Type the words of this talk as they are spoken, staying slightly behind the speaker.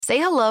Say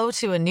hello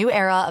to a new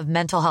era of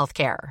mental health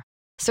care.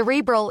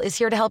 Cerebral is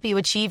here to help you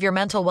achieve your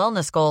mental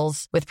wellness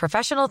goals with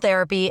professional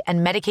therapy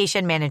and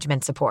medication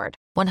management support.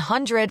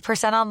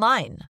 100%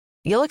 online.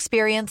 You'll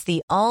experience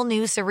the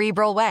all-new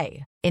Cerebral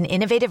Way, an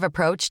innovative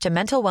approach to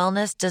mental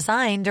wellness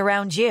designed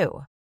around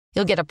you.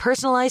 You'll get a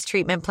personalized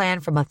treatment plan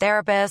from a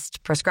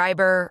therapist,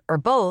 prescriber, or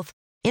both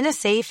in a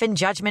safe and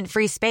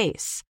judgment-free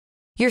space.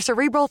 Your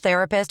Cerebral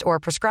therapist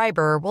or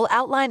prescriber will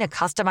outline a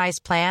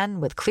customized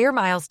plan with clear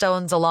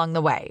milestones along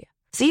the way,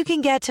 so you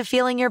can get to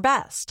feeling your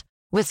best.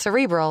 With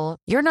Cerebral,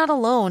 you're not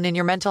alone in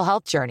your mental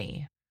health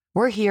journey.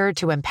 We're here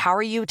to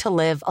empower you to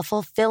live a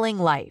fulfilling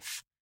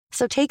life.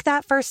 So take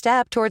that first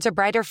step towards a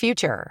brighter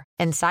future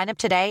and sign up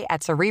today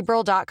at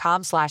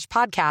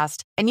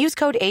Cerebral.com/podcast and use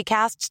code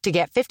ACAST to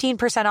get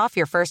 15% off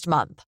your first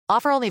month.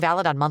 Offer only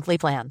valid on monthly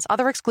plans.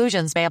 Other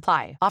exclusions may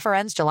apply. Offer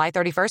ends July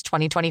 31st,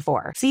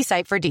 2024. See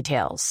site for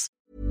details.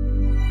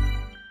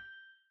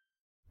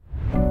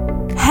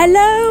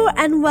 Hello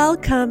and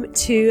welcome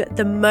to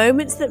The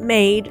Moments That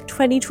Made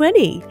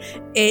 2020.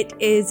 It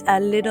is a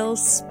little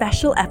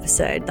special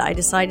episode that I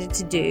decided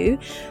to do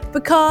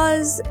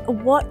because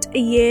what a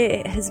year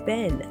it has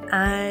been,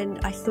 and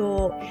I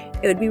thought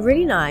it would be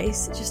really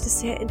nice just to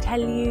sit and tell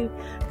you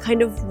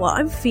kind of what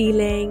I'm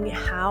feeling,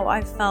 how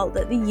I felt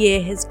that the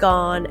year has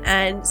gone,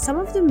 and some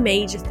of the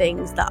major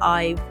things that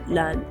I've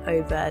learned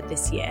over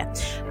this year.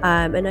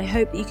 And I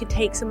hope that you can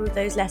take some of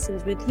those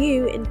lessons with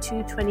you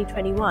into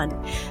 2021.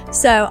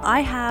 So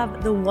I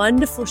have the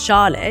wonderful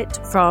Charlotte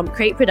from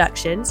Create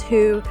Productions,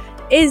 who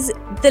is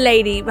the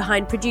lady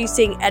behind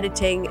producing,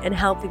 editing, and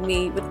helping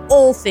me with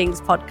all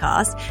things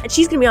podcast. And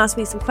she's going to be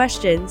asking me some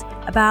questions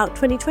about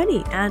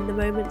 2020 and the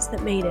moments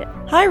that made it.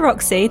 Hi,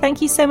 Roxy.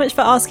 Thank you so much for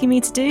asking me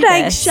to do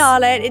Thanks, this.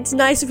 Charlotte. It's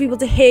nice for people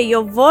to hear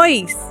your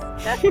voice.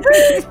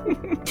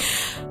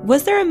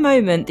 Was there a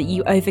moment that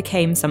you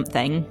overcame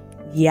something?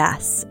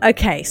 Yes.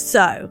 Okay,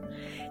 so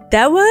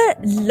there were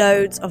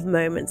loads of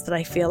moments that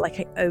I feel like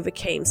I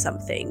overcame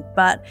something,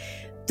 but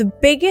the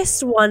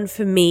biggest one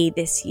for me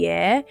this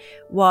year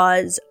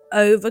was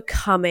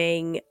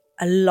overcoming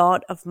a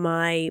lot of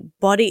my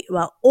body,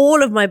 well,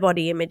 all of my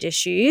body image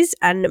issues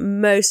and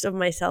most of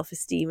my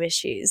self-esteem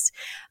issues.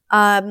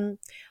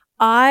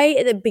 I,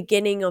 at the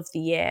beginning of the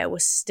year,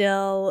 was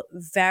still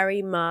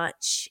very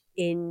much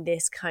in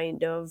this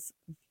kind of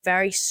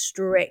very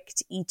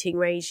strict eating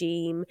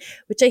regime,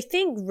 which I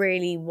think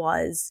really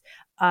was,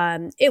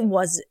 it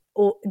was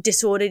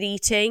disordered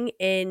eating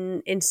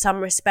in some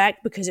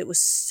respect because it was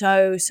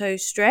so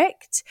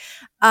strict.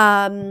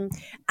 And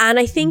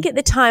I think at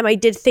the time I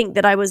did think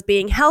that I was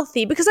being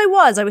healthy because I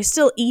was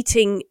still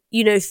eating,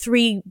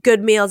 3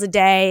 good meals a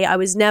day. I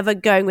was never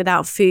going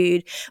without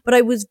food, but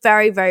I was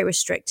very, very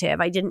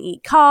restrictive. I didn't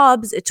eat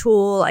carbs at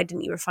all. I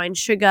didn't eat refined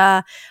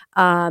sugar.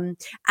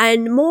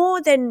 And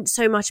more than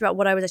so much about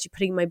what I was actually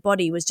putting in my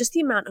body was just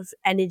the amount of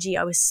energy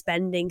I was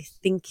spending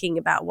thinking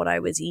about what I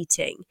was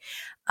eating.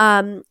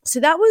 So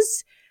that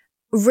was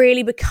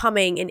really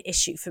becoming an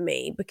issue for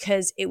me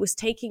because it was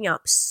taking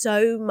up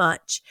so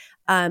much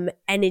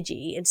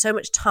energy and so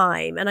much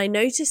time. And I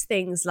noticed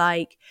things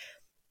like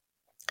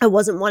I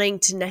wasn't wanting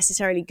to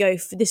necessarily go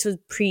for, this was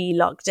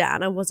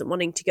pre-lockdown, I wasn't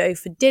wanting to go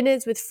for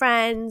dinners with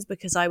friends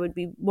because I would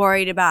be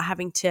worried about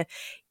having to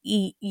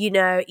eat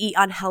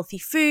unhealthy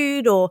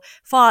food or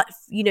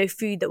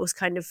food that was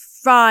kind of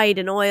fried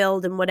and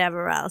oiled and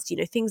whatever else,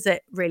 things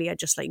that really are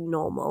just like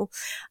normal.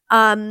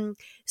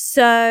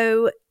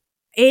 So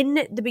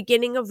in the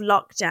beginning of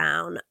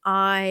lockdown,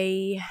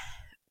 I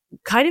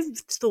kind of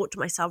thought to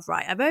myself,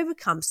 right, I've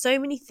overcome so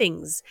many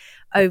things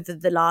over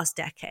the last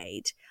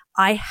decade.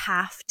 I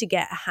have to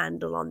get a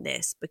handle on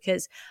this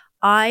because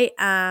I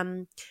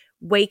am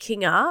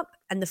waking up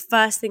and the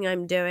first thing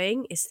I'm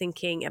doing is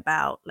thinking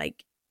about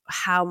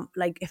how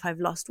if I've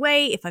lost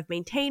weight, if I've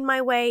maintained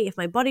my weight, if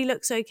my body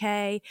looks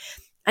okay.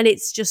 And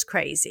it's just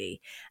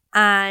crazy.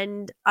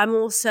 And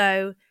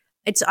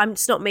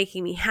it's not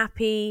making me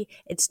happy.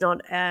 It's not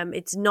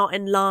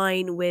in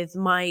line with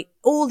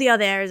all the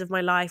other areas of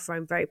my life where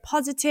I'm very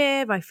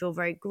positive. I feel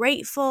very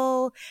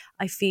grateful.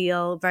 I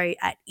feel very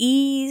at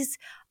ease.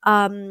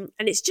 And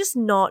it's just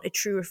not a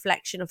true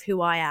reflection of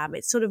who I am.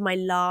 It's sort of my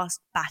last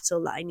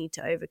battle that I need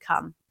to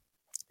overcome.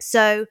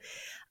 So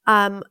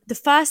the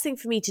first thing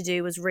for me to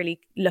do was really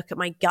look at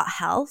my gut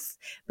health,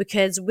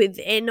 because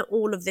within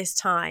all of this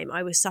time,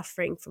 I was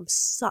suffering from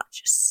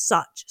such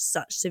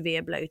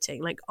severe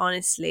bloating. Like,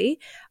 honestly,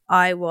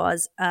 I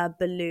was a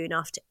balloon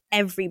after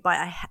every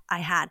bite I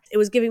had. It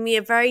was giving me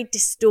a very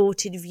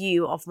distorted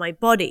view of my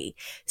body.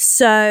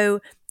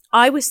 So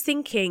I was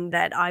thinking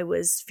that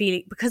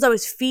because I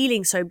was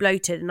feeling so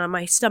bloated and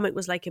my stomach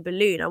was like a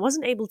balloon, I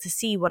wasn't able to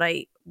see what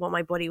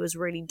my body was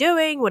really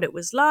doing, what it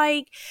was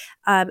like.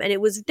 And it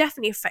was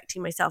definitely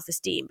affecting my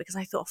self-esteem because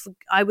I thought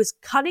I was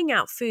cutting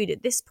out food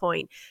at this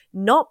point,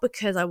 not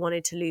because I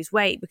wanted to lose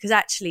weight, because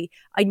actually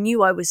I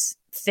knew I was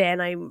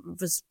thin. I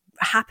was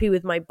happy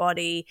with my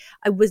body.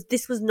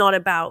 This was not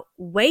about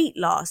weight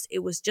loss. It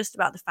was just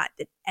about the fact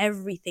that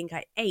everything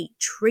I ate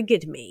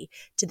triggered me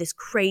to this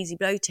crazy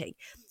bloating.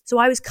 So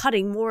I was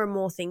cutting more and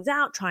more things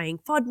out, trying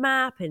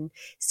FODMAP and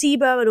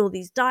SIBO and all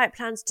these diet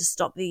plans to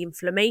stop the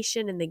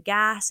inflammation and the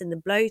gas and the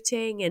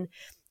bloating, and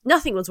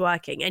nothing was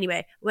working.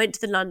 Anyway, went to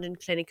the London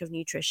Clinic of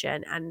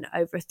Nutrition, and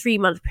over a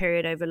 3-month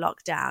period over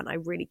lockdown, I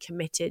really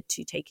committed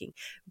to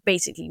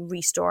basically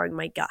restoring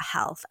my gut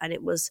health. And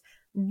it was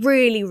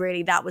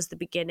really, that was the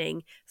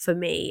beginning for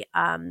me.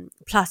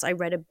 Plus, I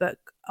read a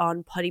book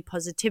on body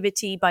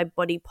positivity by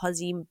Body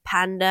Posi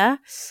Panda.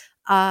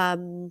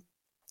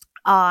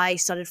 I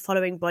started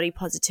following body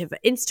positive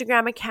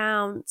Instagram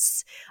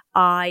accounts.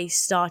 I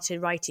started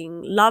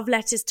writing love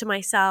letters to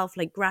myself,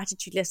 like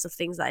gratitude lists of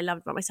things that I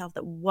loved about myself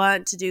that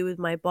weren't to do with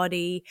my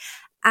body.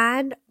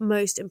 And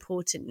most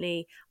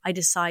importantly, I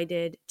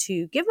decided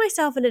to give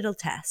myself a little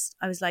test.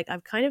 I was like,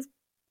 I've kind of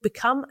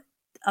become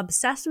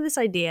obsessed with this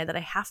idea that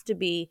I have to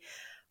be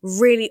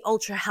really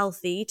ultra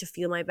healthy to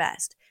feel my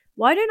best.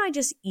 Why don't I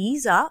just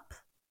ease up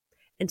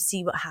and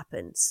see what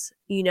happens?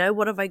 You know,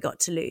 what have I got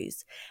to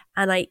lose?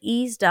 And I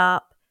eased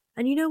up,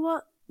 and you know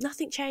what?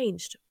 Nothing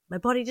changed. My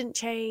body didn't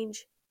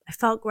change. I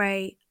felt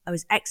great. I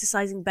was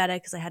exercising better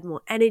because I had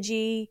more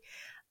energy.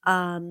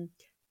 And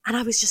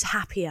I was just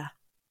happier.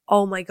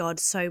 Oh my God,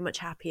 so much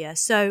happier.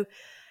 So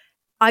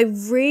I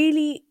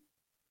really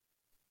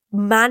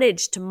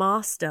managed to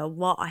master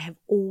what I have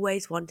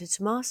always wanted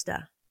to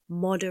master: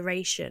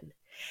 moderation.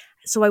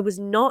 So I was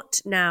not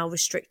now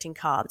restricting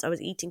carbs. I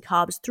was eating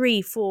carbs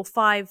 3, 4,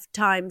 5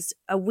 times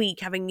a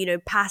week, having,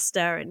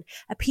 pasta and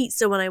a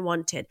pizza when I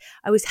wanted.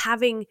 I was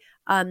having,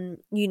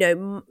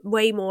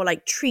 way more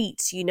like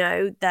treats,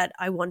 that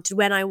I wanted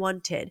when I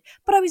wanted.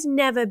 But I was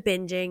never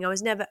binging. I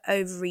was never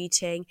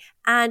overeating.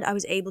 And I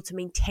was able to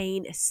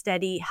maintain a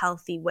steady,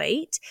 healthy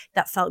weight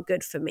that felt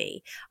good for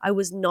me. I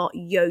was not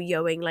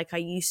yo-yoing like I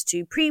used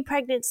to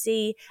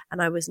pre-pregnancy.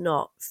 And I was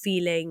not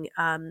feeling,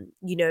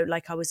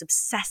 like I was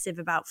obsessive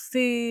about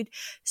food.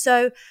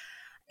 So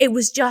it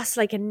was just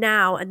like a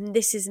now, and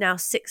this is now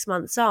 6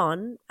 months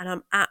on, and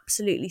I'm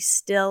absolutely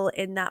still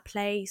in that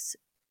place.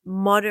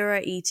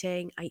 Moderate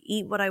eating. I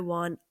eat what I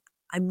want.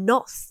 I'm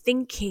not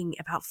thinking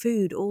about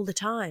food all the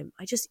time.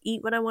 I just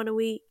eat when I want to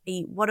eat. I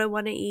eat what I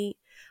want to eat.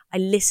 I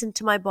listen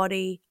to my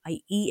body.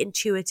 I eat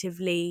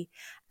intuitively.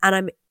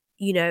 And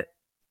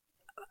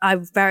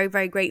I'm very,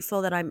 very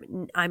grateful that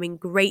I'm in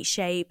great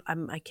shape.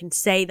 I can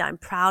say that I'm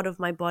proud of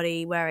my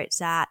body, where it's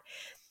at.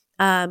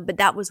 But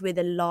that was with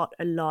a lot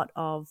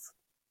of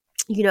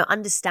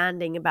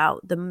understanding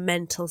about the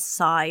mental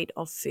side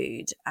of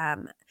food.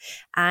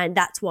 And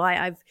that's why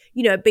I've,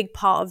 a big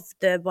part of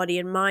the Body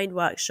and Mind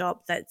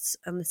workshop that's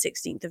on the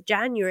 16th of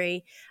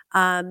January,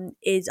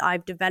 is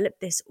I've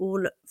developed this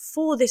all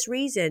for this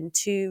reason,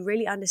 to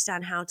really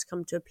understand how to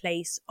come to a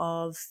place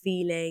of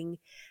feeling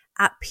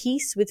at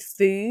peace with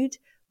food,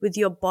 with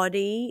your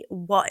body,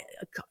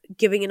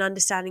 giving an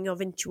understanding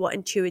of what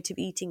intuitive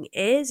eating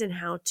is and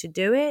how to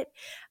do it.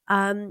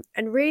 And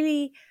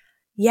really,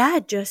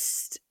 I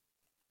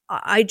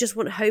just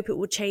want to hope it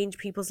will change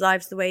people's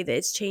lives the way that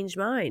it's changed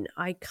mine.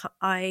 I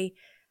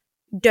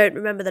don't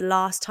remember the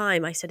last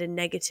time I said a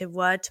negative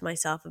word to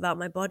myself about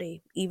my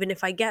body. Even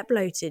if I get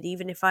bloated,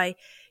 even if I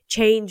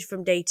change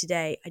from day to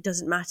day, it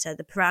doesn't matter.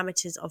 The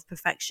parameters of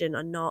perfection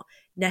are not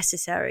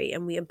necessary,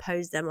 and we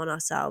impose them on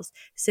ourselves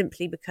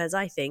simply because,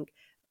 I think,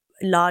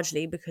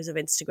 largely because of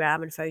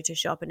Instagram and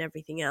Photoshop and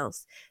everything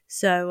else.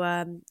 So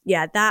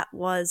that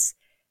was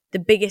the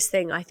biggest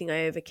thing I think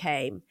I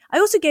overcame. I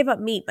also gave up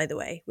meat, by the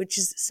way, which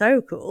is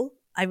so cool.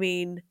 I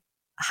mean,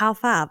 how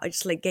fab. I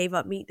just gave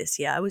up meat this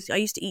year. I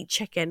used to eat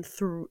chicken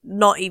through,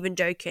 not even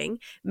joking,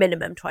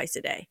 minimum twice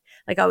a day.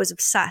 I was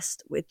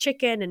obsessed with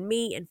chicken and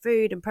meat and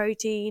food and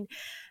protein.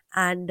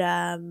 And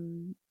I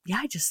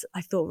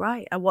thought,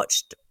 right. I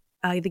watched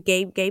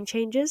the Game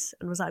Changers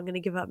and was like, I'm going to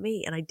give up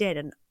meat. And I did.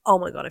 And oh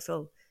my God,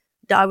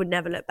 I would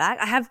never look back.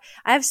 I have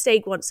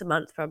steak once a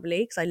month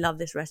probably, because I love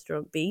this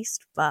restaurant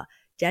Beast, but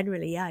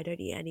generally, I don't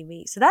eat any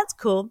meat. So that's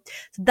cool.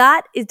 So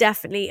that is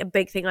definitely a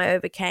big thing I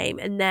overcame.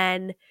 And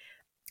then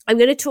I'm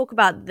going to talk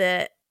about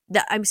there's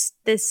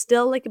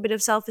still a bit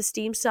of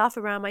self-esteem stuff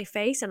around my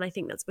face. And I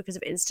think that's because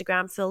of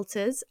Instagram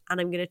filters. And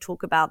I'm going to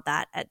talk about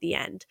that at the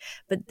end.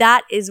 But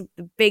that is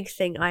the big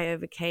thing I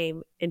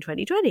overcame in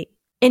 2020.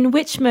 In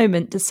which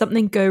moment does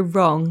something go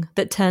wrong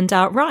that turned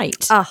out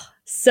right?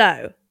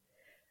 So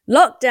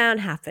lockdown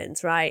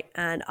happens, right?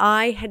 And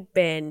I had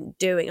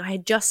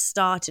just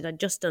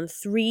done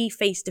 3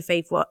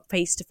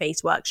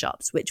 face-to-face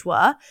workshops, which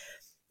were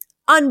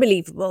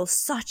unbelievable.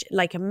 Such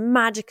a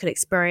magical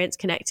experience,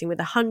 connecting with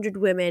 100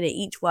 women at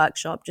each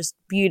workshop, just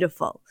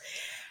beautiful.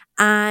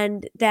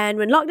 And then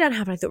when lockdown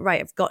happened, I thought, right,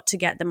 I've got to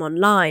get them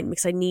online,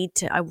 because I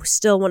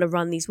still want to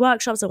run these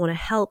workshops. I want to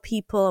help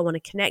people. I want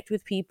to connect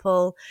with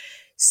people.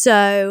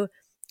 So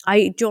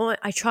I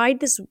tried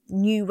this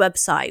new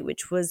website,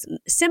 which was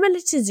similar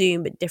to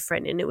Zoom but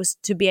different, and it was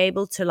to be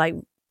able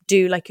to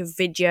do a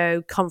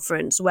video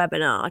conference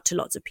webinar to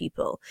lots of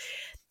people.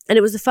 And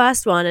it was the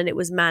first one, and it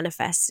was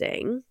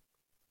manifesting.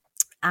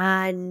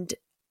 And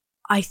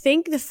I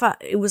think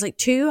it was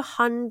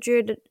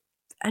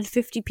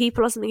 250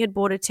 people or something had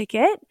bought a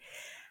ticket,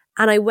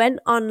 And I went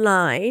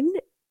online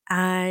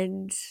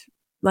and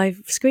my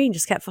screen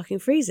just kept fucking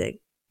freezing.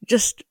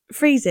 Just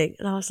freezing.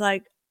 And I was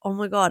like, oh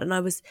my God. And I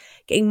was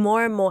getting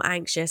more and more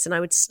anxious, and I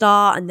would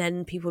start and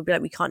then people would be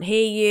like, we can't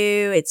hear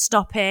you. It's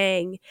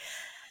stopping.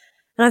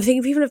 And I'm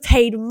thinking people have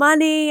paid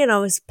money, and I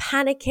was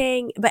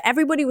panicking, but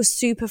everybody was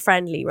super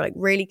friendly, like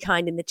really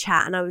kind in the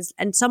chat.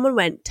 And someone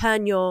went,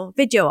 turn your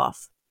video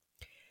off.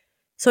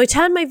 So I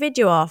turned my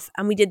video off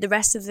and we did the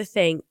rest of the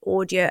thing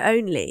audio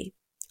only.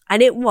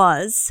 And it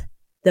was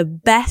the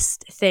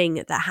best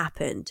thing that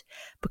happened,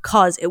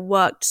 because it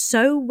worked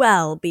so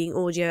well being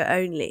audio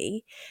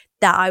only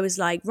that I was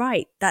like,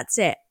 right, that's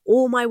it.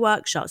 All my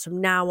workshops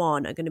from now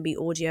on are going to be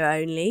audio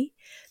only,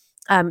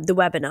 the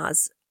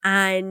webinars.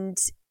 And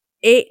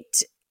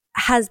it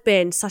has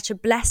been such a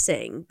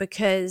blessing,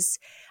 because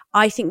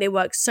I think they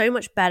work so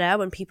much better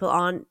when people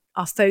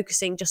are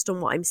focusing just on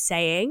what I'm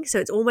saying. So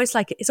it's almost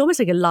like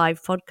a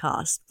live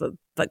podcast,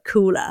 but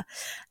cooler,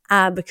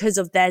 because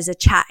there's a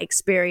chat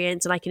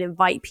experience, and I can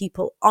invite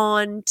people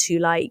on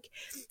to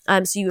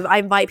I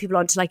invite people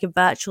onto like a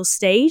virtual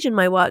stage in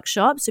my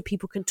workshop, so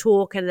people can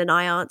talk, and then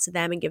I answer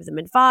them and give them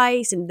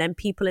advice, and then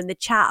people in the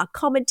chat are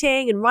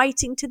commenting and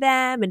writing to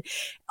them, and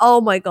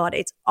oh my God,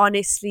 it's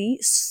honestly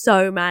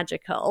so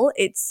magical.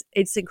 It's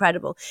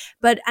incredible.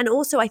 And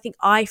also I think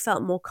I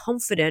felt more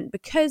confident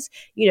because,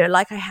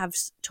 like I have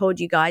told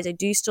you guys, I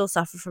do still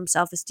suffer from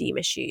self-esteem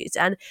issues,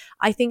 and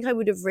I think I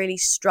would have really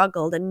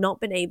struggled and not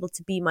been able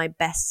to be my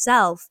best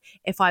self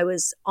if I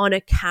was on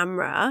a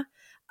camera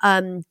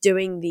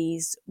doing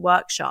these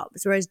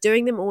workshops. Whereas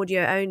doing them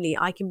audio only,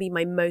 I can be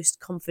my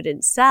most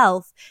confident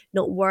self,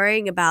 not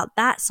worrying about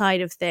that side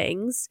of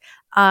things,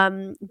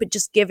 but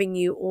just giving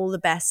you all the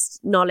best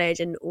knowledge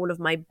and all of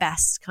my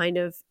best kind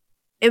of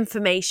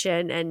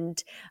information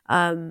and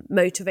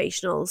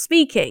motivational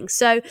speaking.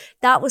 So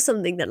that was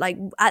something that, like,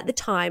 at the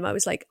time I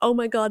was like, oh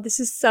my God, this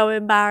is so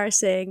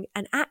embarrassing,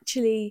 and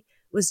actually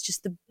was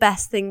just the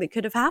best thing that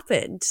could have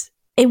happened.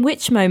 In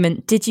which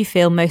moment did you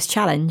feel most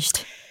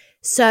challenged?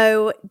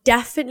 So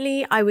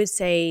definitely I would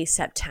say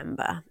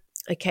September.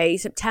 Okay,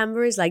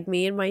 September is like,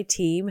 me and my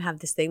team have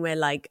this thing where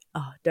like,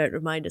 oh, don't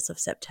remind us of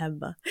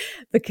September,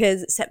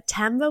 because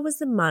September was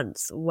the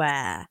month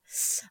where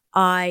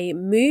I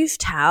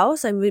moved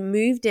house. I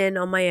moved in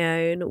on my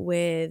own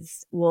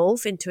with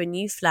Wolf into a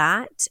new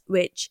flat,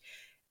 which,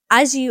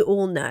 as you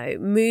all know,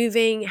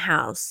 moving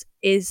house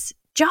is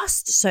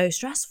just so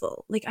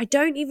stressful. Like, I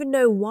don't even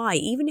know why,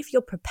 even if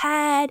you're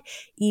prepared,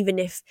 even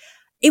if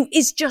it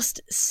is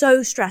just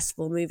so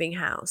stressful moving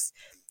house.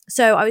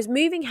 So I was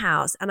moving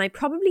house, and I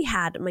probably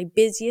had my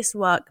busiest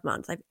work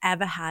month I've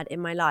ever had in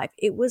my life.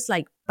 It was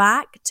like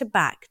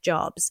back-to-back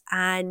jobs,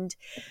 and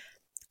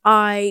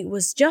I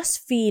was just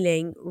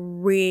feeling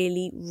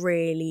really,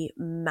 really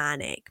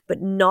manic,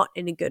 but not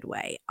in a good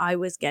way. I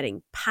was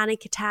getting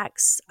panic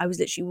attacks. I was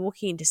literally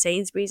walking into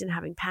Sainsbury's and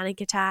having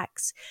panic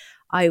attacks.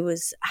 I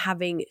was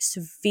having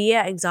severe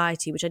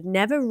anxiety, which I'd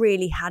never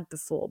really had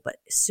before, but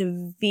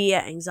severe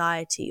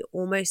anxiety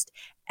almost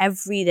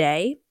every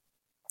day.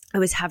 I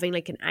was having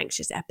like an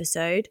anxious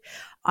episode.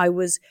 I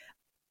was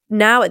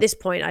now at this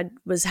point, I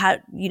was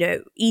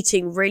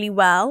eating really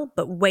well,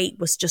 but weight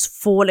was just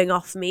falling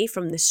off me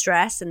from the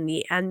stress and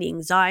the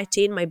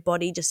anxiety, and my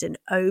body just in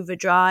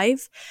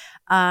overdrive.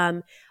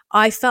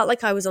 I felt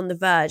like I was on the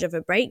verge of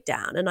a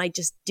breakdown, and I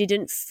just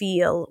didn't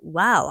feel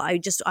well.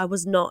 I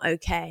was not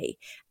okay.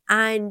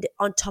 And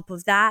on top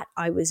of that,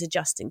 I was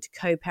adjusting to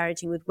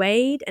co-parenting with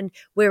Wade, and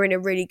we're in a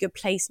really good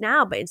place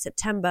now. But in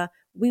September,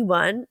 we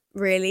weren't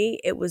really.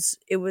 It was,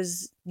 there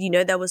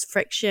was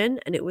friction,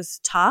 and it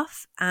was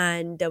tough,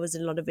 and there was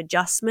a lot of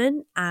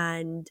adjustment,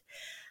 and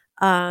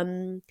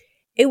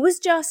it was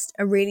just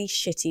a really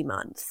shitty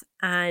month.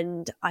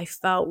 And I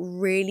felt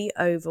really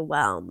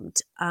overwhelmed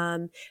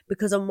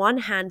because on one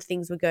hand,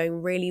 things were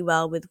going really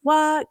well with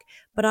work,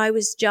 but I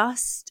was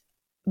just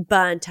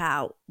burnt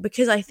out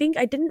because I think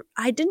I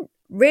didn't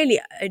really,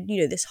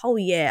 this whole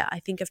year, I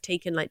think I've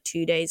taken like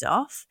 2 days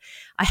off.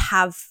 I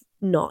have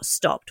not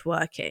stopped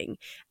working,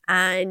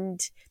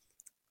 and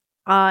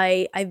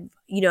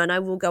and I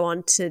will go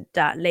on to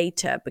that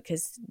later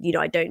because,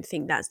 I don't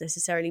think that's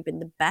necessarily been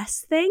the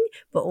best thing,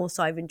 but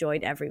also I've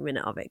enjoyed every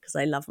minute of it because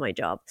I love my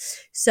job.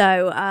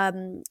 So,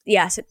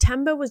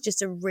 September was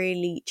just a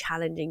really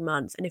challenging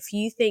month, and a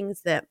few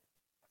things that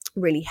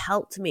really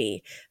helped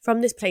me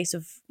from this place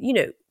of,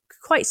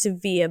 quite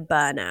severe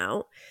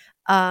burnout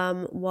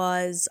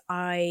was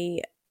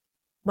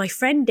my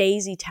friend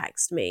Daisy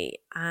texted me,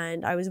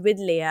 and I was with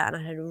Leah, and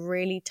I had a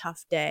really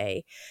tough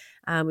day.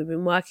 We've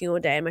been working all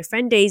day, and my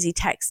friend Daisy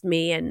texted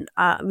me, and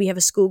we have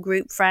a school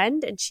group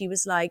friend, and she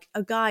was like,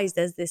 oh guys,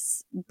 there's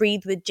this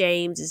Breathe with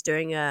James is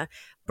doing a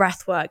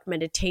breathwork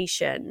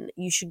meditation.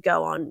 You should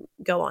go on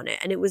it.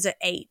 And it was at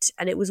 8,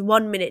 and it was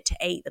 1 minute to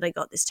 8 that I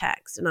got this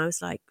text, and I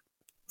was like,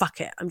 fuck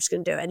it, I'm just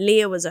going to do it. And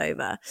Leah was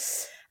over,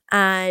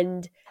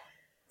 and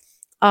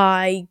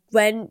I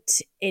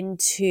went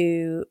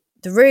into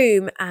the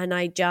room, and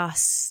I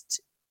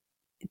just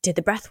did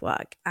the breath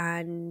work,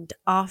 and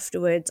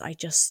afterwards I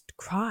just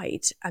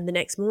cried, and the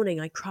next morning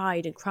I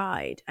cried and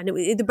cried, and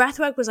the breath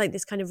work was like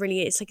this kind of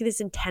really, it's like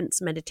this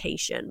intense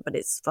meditation, but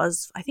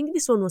I think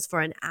this one was for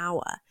an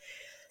hour,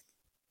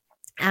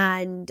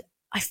 and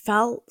I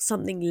felt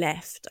something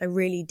lift. I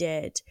really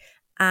did.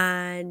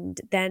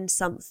 And then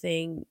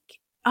something,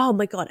 oh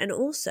my God. And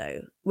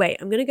also, wait,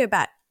 I'm going to go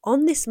back.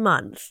 On this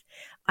month,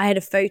 I had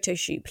a photo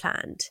shoot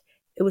planned.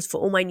 It was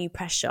for all my new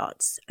press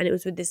shots. And it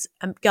was with this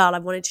girl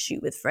I've wanted to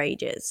shoot with for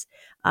ages,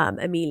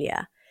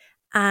 Amelia.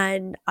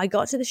 And I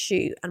got to the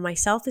shoot and my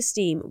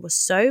self-esteem was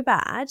so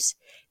bad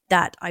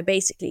that I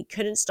basically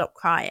couldn't stop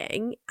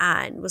crying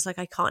and was like,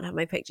 I can't have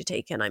my picture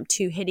taken. I'm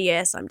too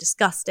hideous. I'm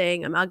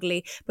disgusting. I'm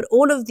ugly. But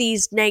all of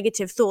these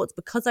negative thoughts,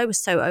 because I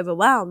was so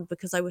overwhelmed,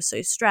 because I was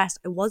so stressed,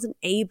 I wasn't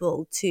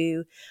able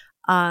to,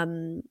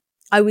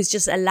 I was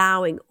just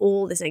allowing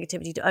all this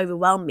negativity to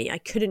overwhelm me. I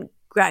couldn't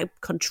grab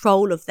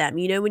control of them.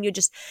 You know, when you're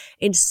just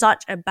in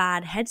such a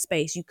bad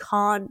headspace, you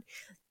can't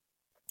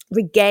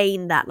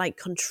regain that like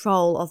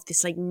control of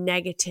this like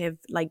negative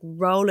like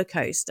roller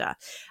coaster.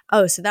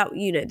 Oh, so that,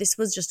 you know, this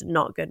was just a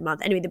not good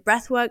month. Anyway, the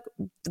breath work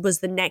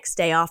was the next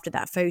day after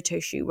that photo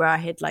shoot where I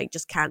had like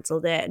just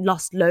cancelled it,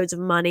 lost loads of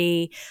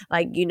money,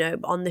 like, you know,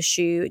 on the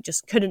shoot,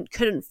 just couldn't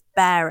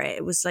bear it.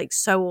 It was like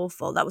so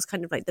awful. That was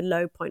kind of like the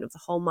low point of the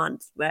whole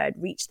month, where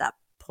I'd reached that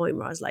point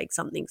where I was like,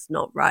 something's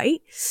not right.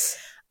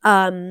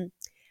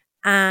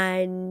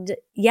 And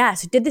yeah,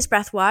 so did this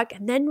breath work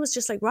and then was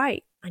just like,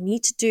 right, I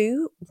need to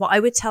do what I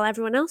would tell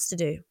everyone else to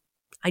do.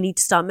 I need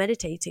to start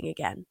meditating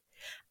again.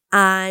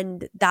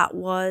 And that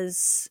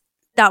was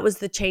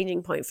the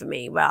changing point for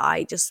me, where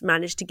I just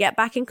managed to get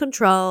back in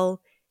control,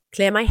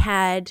 clear my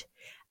head.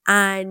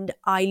 And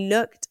I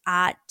looked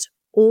at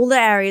all the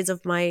areas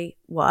of my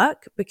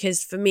work,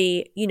 because for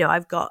me, you know,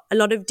 I've got a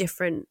lot of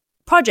different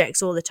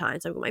projects all the time.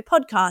 So I've got my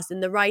podcast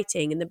and the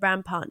writing and the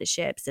brand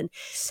partnerships and,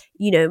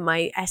 you know,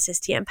 my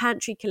SSTM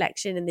pantry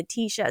collection and the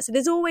t-shirts. So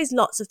there's always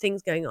lots of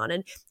things going on.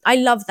 And I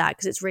love that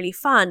because it's really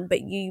fun, but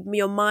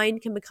your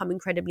mind can become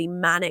incredibly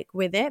manic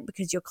with it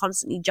because you're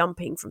constantly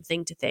jumping from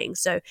thing to thing.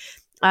 So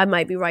I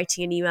might be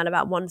writing an email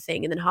about one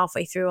thing and then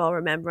halfway through I'll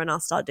remember and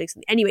I'll start doing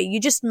something. Anyway, you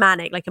just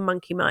manic like a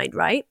monkey mind,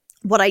 right?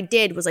 What I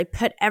did was I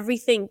put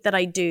everything that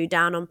I do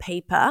down on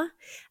paper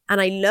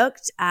and I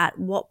looked at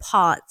what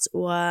parts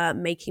were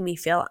making me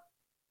feel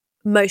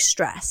most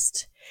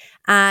stressed.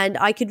 And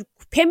I could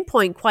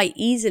pinpoint quite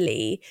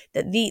easily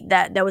that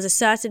there was a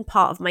certain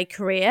part of my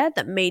career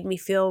that made me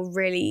feel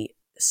really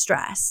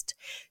stressed.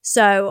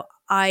 So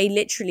I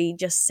literally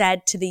just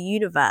said to the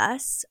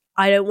universe,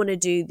 I don't want to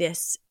do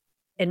this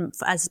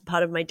as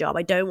part of my job.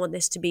 I don't want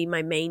this to be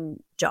my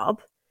main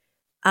job.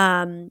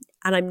 And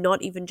I'm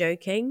not even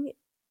joking.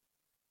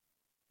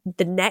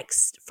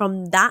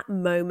 From that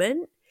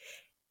moment,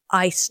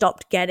 I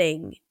stopped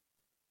being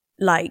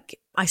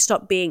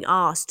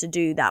asked to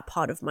do that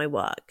part of my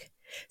work.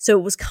 So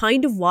it was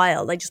kind of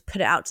wild. I just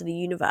put it out to the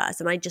universe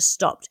and I just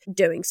stopped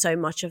doing so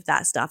much of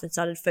that stuff and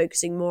started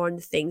focusing more on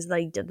the things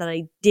that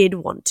I did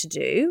want to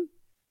do.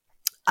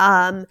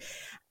 And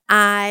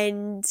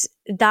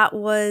that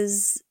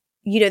was,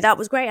 you know, that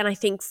was great. And I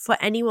think for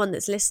anyone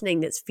that's listening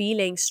that's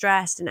feeling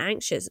stressed and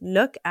anxious,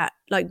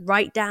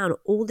 write down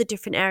all the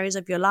different areas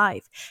of your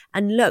life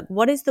and look,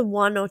 what is the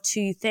one or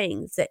two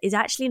things that is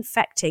actually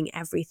infecting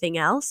everything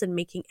else and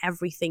making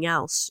everything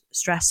else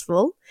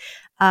stressful,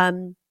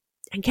 and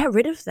get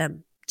rid of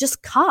them.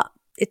 Just cut.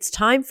 It's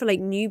time for like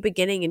new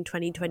beginning in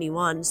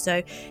 2021.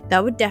 So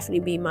that would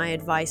definitely be my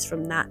advice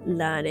from that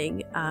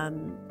learning,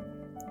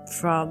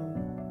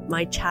 from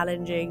my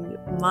challenging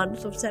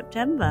month of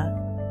September.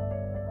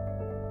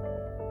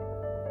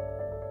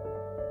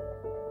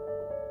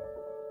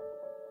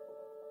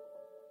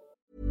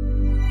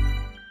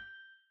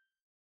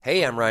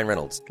 Hey, I'm Ryan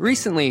Reynolds.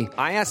 Recently,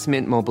 I asked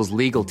Mint Mobile's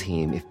legal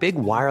team if big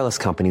wireless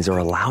companies are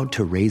allowed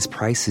to raise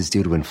prices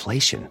due to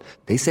inflation.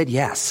 They said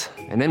yes.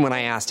 And then when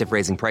I asked if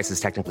raising prices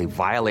technically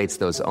violates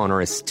those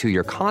onerous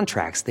 2-year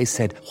contracts, they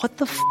said, "What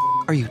the f***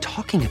 are you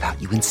talking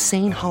about, you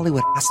insane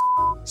Hollywood ass f-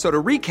 So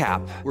to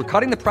recap, we're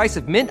cutting the price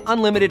of Mint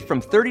Unlimited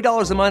from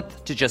 $30 a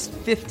month to just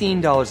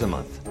 $15 a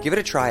month. Give it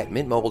a try at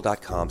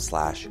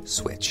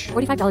mintmobile.com/switch.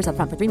 $45 up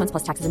front for 3 months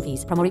plus taxes and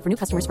fees. Promo rate for new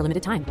customers for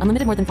limited time.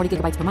 Unlimited more than 40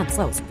 gigabytes per month.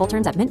 Slows full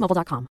terms at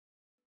mintmobile.com.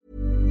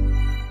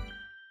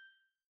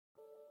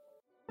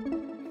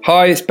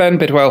 Hi, it's Ben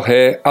Bidwell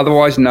here,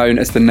 otherwise known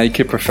as The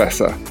Naked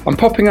Professor. I'm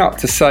popping up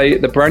to say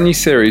the brand new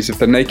series of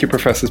The Naked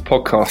Professor's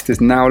podcast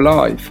is now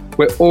live.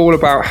 We're all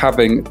about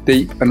having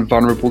deep and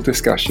vulnerable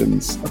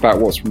discussions about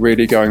what's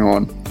really going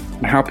on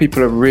and how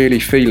people are really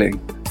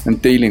feeling and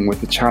dealing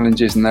with the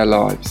challenges in their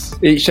lives.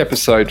 Each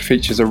episode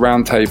features a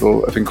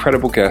roundtable of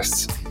incredible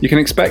guests. You can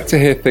expect to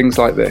hear things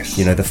like this.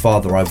 You know, the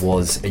father I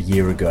was a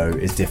year ago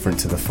is different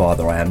to the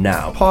father I am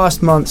now.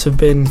 Past months have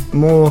been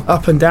more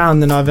up and down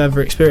than I've ever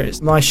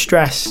experienced. My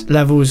stress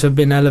levels have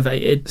been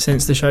elevated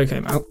since the show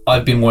came out.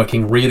 I've been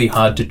working really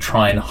hard to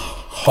try and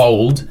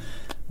hold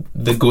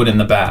the good and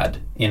the bad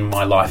in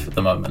my life at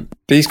the moment.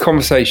 These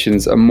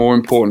conversations are more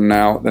important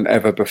now than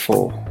ever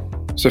before.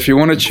 So if you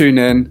want to tune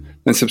in,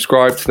 then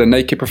subscribe to the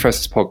Naked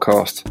Professors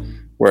podcast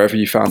wherever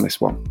you found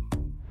this one.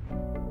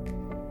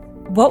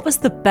 What was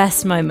the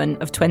best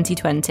moment of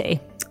 2020?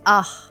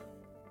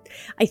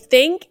 I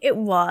think it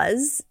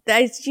was,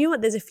 there's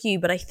a few,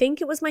 but I think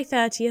it was my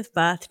 30th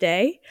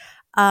birthday.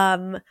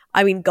 I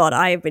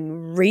have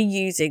been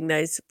reusing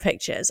those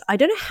pictures. I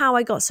don't know how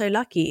I got so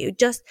lucky.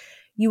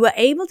 You were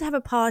able to have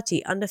a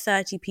party under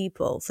 30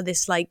 people for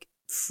this like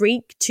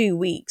freak 2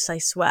 weeks, I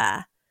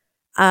swear.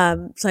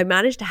 So I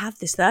managed to have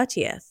this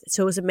 30th.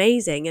 So it was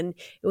amazing and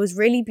it was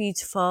really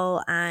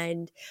beautiful.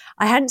 And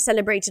I hadn't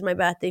celebrated my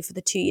birthday for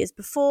the 2 years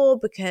before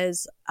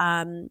because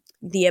the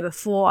year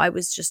before I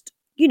was just,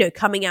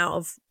 coming out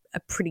of a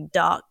pretty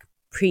dark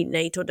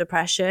prenatal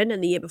depression.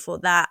 And the year before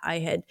that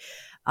I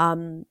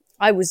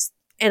was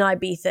in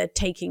Ibiza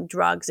taking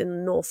drugs in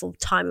an awful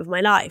time of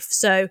my life.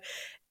 So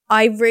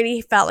I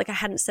really felt like I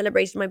hadn't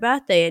celebrated my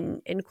birthday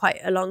in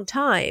quite a long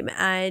time.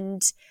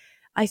 And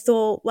I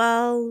thought,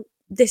 well,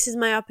 this is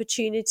my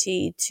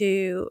opportunity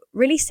to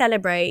really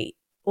celebrate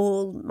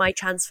all my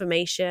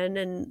transformation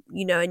and,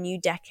 a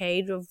new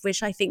decade of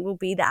which I think will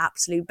be the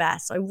absolute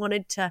best. So I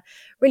wanted to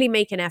really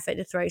make an effort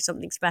to throw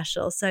something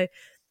special. So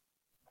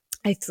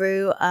I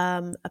threw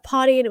a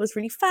party and it was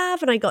really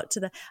fab. And I got to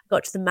the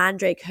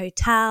Mandrake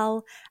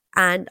Hotel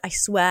and I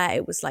swear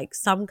it was like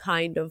some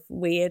kind of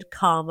weird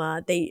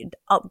karma. They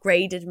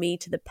upgraded me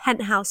to the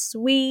penthouse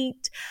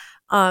suite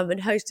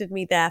and hosted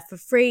me there for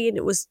free. And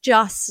it was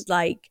just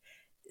like,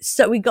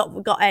 so we got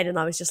in and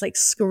I was just like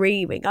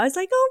screaming. I was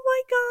like, oh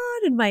my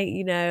God. And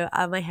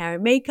my hair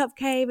and makeup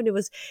came and it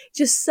was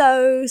just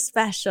so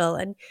special.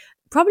 And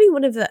probably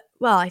it's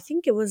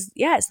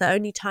the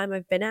only time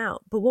I've been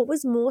out. But what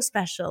was more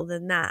special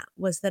than that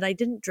was that I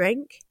didn't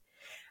drink.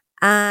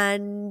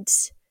 And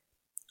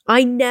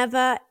I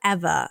never,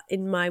 ever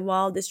in my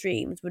wildest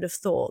dreams would have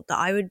thought that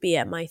I would be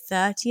at my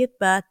 30th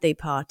birthday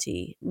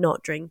party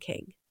not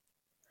drinking.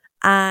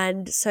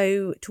 And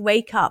so to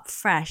wake up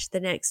fresh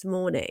the next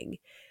morning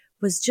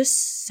was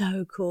just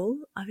so cool.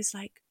 I was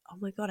like, oh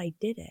my God, I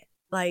did it.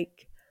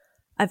 Like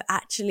I've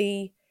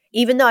actually,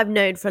 even though I've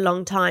known for a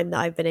long time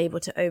that I've been able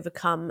to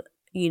overcome,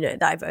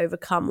 that I've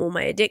overcome all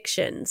my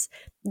addictions,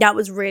 that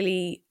was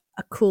really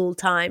a cool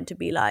time to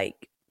be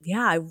like,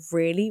 yeah, I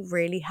really,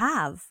 really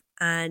have.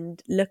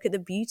 And look at the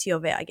beauty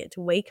of it. I get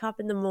to wake up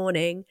in the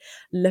morning,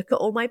 look at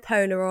all my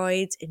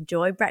Polaroids,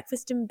 enjoy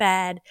breakfast in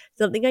bed,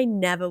 something I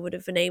never would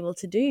have been able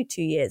to do 2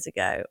 years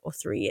ago or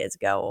 3 years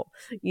ago or,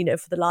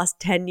 for the last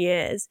 10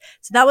 years.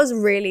 So that was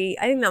I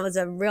think that was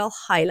a real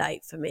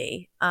highlight for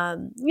me.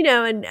 And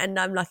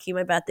I'm lucky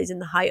my birthday's in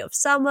the height of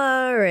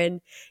summer.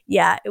 And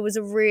yeah, it was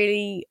a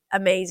really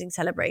amazing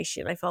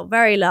celebration. I felt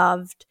very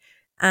loved.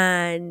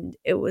 And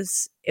it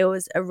was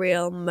a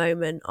real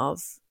moment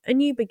of a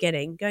new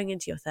beginning going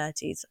into your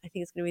 30s. I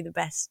think it's going to be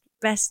the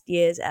best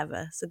years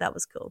ever. So that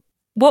was cool.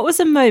 What was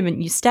a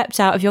moment you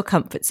stepped out of your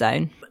comfort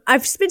zone?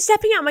 I've been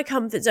stepping out of my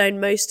comfort zone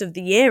most of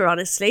the year,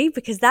 honestly,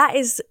 because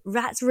that's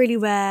really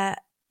where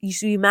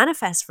you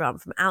manifest from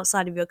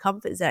outside of your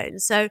comfort zone.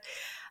 So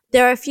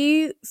there are a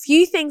few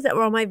things that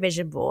were on my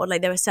vision board.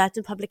 Like there were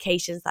certain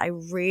publications that I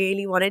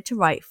really wanted to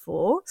write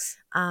for,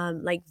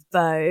 like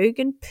Vogue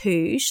and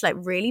Poosh, like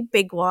really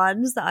big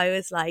ones that I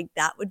was like,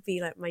 that would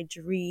be like my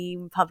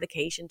dream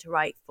publication to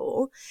write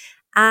for.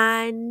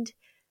 And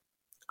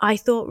I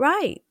thought,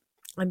 right,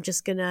 I'm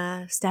just going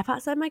to step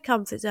outside my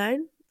comfort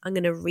zone. I'm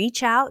going to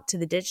reach out to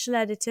the digital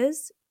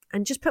editors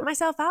and just put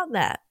myself out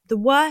there. The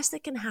worst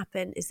that can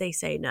happen is they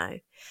say no.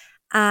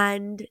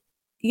 And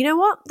you know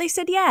what? They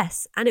said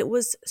yes. And it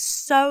was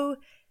so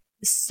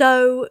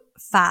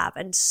fab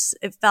and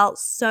it felt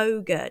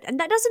so good. And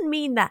that doesn't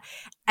mean that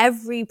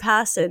every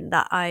time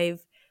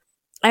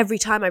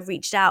I've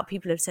reached out,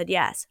 people have said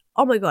yes.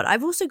 Oh my God,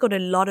 I've also got a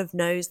lot of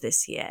no's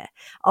this year,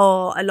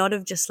 or a lot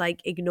of just like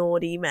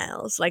ignored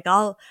emails. Like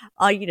I'll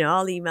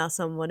email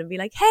someone and be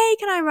like, hey,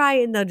 can I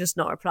write? And they'll just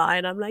not reply.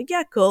 And I'm like,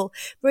 yeah, cool.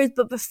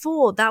 But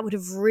before that would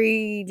have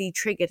really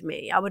triggered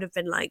me. I would have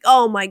been like,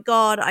 oh my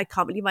God, I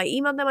can't believe I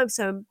emailed them. I'm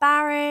so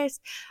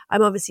embarrassed.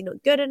 I'm obviously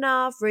not good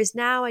enough. Whereas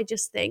now I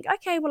just think,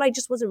 okay, well, I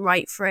just wasn't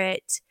right for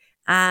it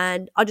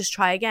and I'll just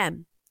try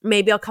again.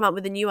 Maybe I'll come up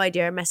with a new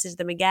idea and message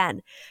them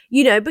again,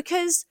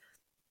 because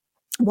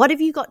what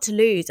have you got to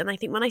lose? And I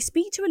think when I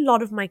speak to a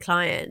lot of my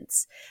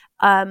clients,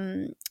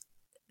 the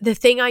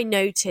thing I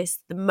notice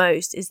the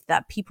most is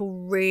that people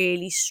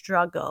really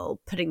struggle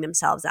putting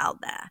themselves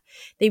out there.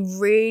 They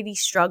really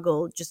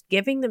struggle just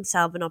giving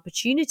themselves an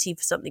opportunity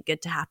for something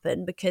good to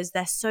happen because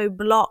they're so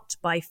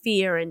blocked by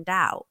fear and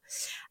doubt.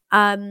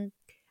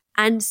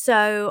 And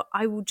so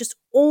I will just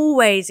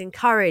always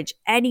encourage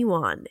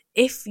anyone,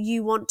 if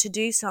you want to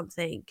do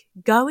something,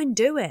 go and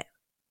do it.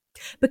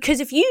 Because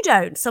if you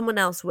don't, someone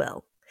else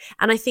will.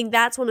 And I think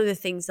that's one of the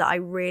things that I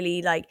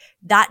really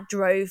that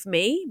drove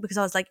me, because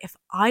I was like, if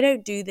I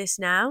don't do this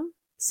now,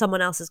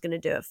 someone else is going to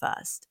do it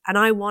first. And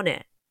I want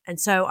it. And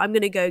so I'm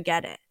going to go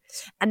get it.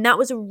 And that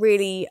was a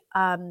really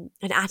an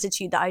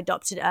attitude that I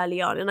adopted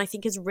early on. And I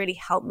think has really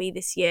helped me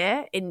this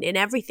year in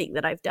everything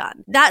that I've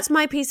done. That's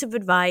my piece of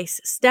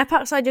advice. Step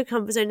outside your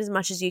comfort zone as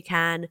much as you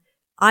can.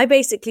 I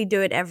basically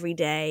do it every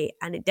day,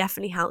 and it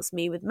definitely helps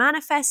me with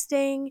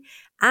manifesting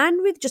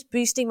and with just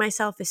boosting my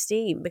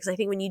self-esteem, because I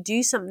think when you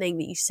do something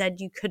that you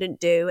said you couldn't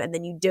do and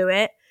then you do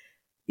it,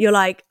 you're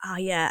like, oh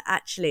yeah,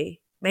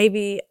 actually,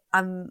 maybe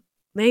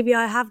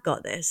I have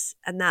got this,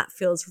 and that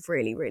feels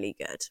really, really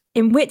good.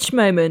 In which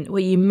moment were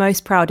you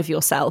most proud of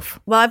yourself?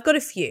 Well, I've got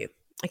a few.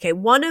 Okay,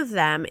 one of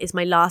them is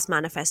my last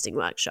manifesting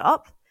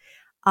workshop.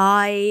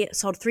 I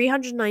sold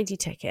 390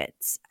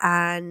 tickets,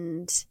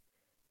 and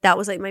that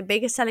was like my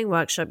biggest selling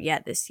workshop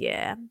yet this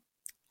year.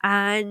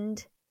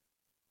 And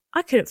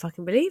I couldn't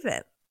fucking believe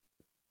it.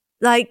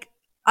 Like,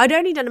 I'd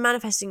only done a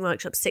manifesting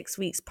workshop 6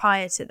 weeks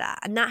prior to that,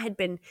 and that had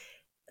been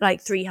like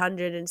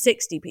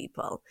 360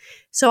 people.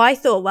 So I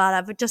thought, well,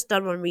 I've just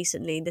done one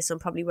recently. This one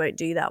probably won't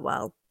do that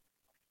well.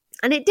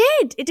 And it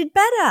did. It did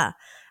better.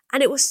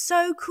 And it was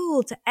so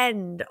cool to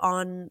end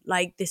on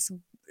like this,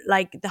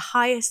 like the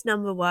highest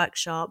number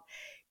workshop.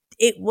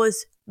 It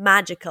was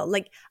magical.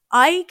 Like,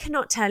 I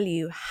cannot tell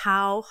you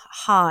how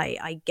high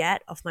I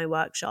get off my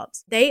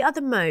workshops. They are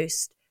the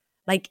most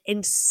like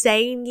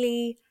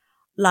insanely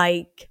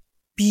like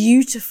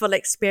beautiful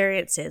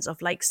experiences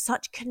of like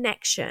such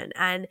connection,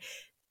 and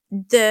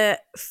the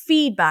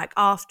feedback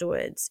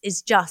afterwards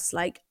is just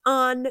like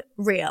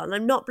unreal. And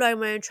I'm not blowing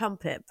my own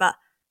trumpet, but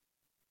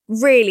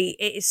really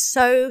it is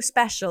so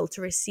special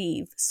to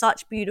receive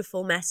such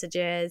beautiful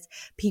messages,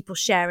 people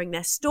sharing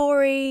their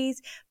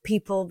stories,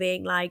 people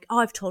being like, oh,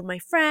 I've told my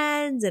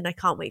friends and I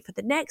can't wait for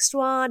the next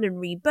one, and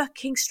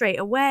rebooking straight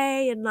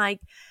away. And like,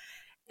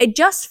 it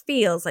just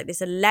feels like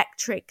this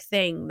electric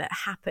thing that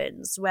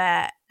happens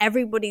where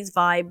everybody's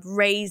vibe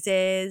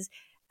raises,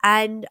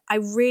 and I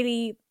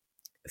really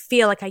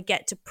feel like I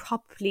get to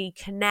properly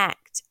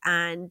connect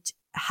and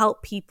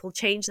help people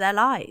change their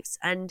lives.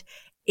 And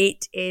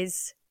it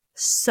is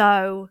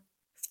so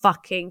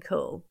fucking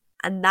cool.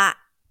 And that,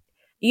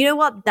 you know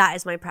what? That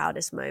is my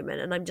proudest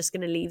moment. And I'm just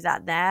going to leave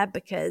that there,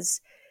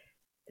 because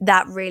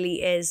that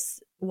really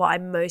is what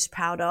I'm most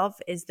proud of,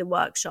 is the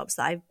workshops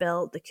that I've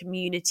built, the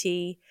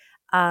community.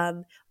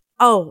 The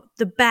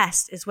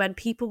best is when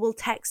people will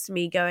text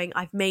me going,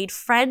 I've made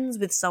friends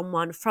with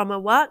someone from a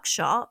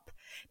workshop.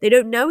 They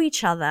don't know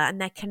each other and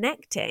they're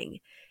connecting.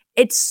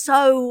 It's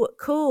so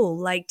cool,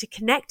 like, to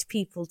connect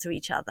people to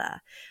each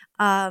other.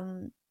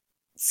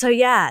 So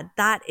yeah,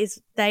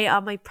 they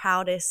are my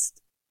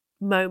proudest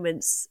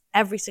moments,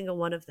 every single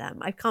one of them.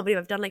 I can't believe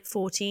I've done like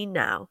 14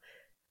 now.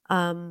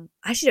 I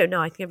actually don't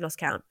know. I think I've lost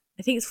count.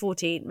 I think it's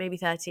 14, maybe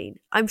 13.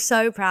 I'm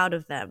so proud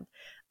of them.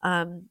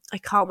 I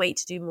can't wait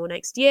to do more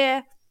next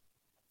year.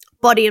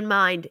 Body and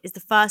Mind is the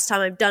first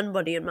time I've done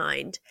Body and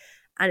Mind,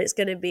 and it's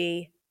going to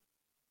be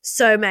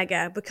so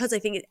mega, because I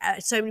think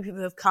so many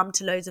people have come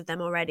to loads of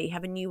them already,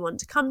 have a new one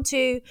to come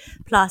to.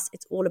 Plus,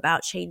 it's all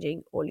about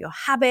changing all your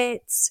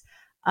habits,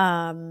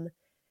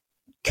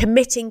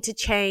 committing to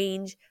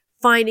change,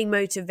 finding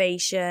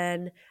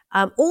motivation,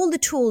 all the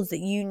tools that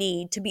you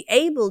need to be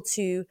able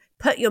to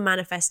put your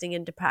manifesting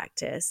into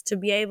practice, to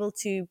be able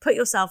to put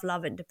your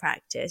self-love into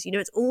practice. You know,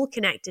 it's all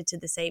connected to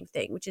the same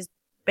thing, which is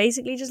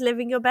basically just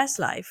living your best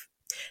life.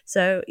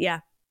 So yeah,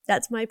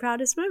 that's my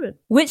proudest moment.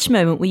 Which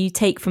moment will you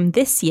take from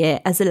this year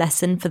as a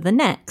lesson for the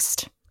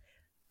next?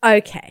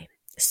 Okay,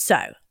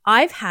 so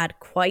I've had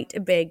quite a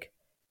big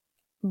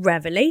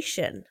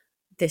revelation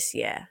this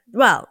year.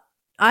 Well,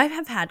 I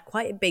have had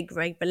quite a big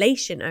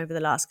revelation over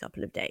the last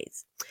couple of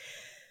days,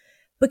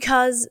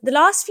 because the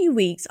last few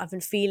weeks I've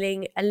been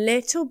feeling a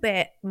little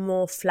bit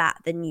more flat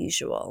than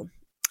usual.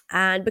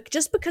 And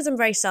just because I'm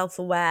very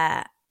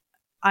self-aware,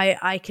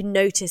 I can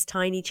notice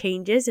tiny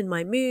changes in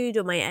my mood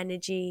or my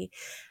energy.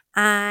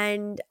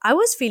 And I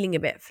was feeling a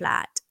bit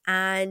flat.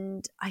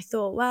 And I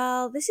thought,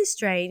 well, this is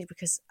strange,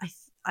 because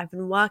I've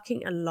been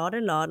working a lot.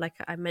 Like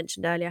I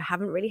mentioned earlier, I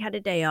haven't really had a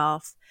day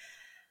off.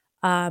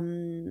 I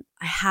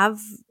have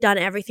done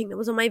everything that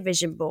was on my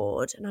vision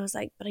board. And I was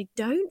like, but I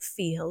don't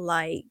feel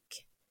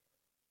like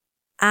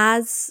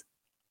as,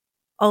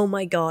 oh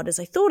my God,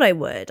 as I thought I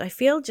would. I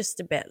feel just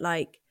a bit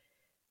like,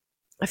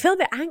 I feel a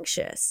bit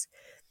anxious.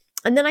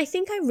 And then I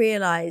think I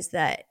realized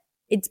that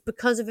it's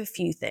because of a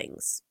few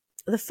things.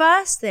 The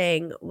first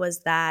thing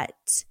was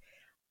that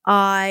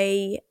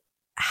I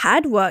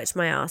had worked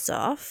my ass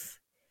off,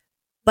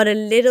 but a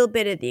little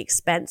bit at the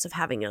expense of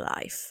having a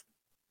life.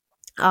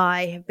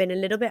 I have been a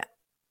little bit,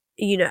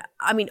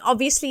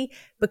 obviously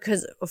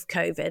because of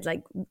COVID,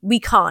 like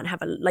we can't have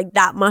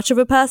that much of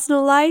a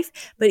personal life.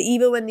 But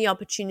even when the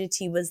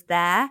opportunity was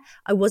there,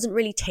 I wasn't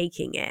really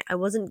taking it. I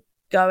wasn't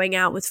going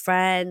out with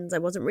friends. I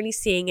wasn't really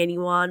seeing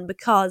anyone,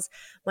 because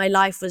my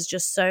life was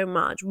just so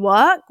much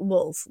work,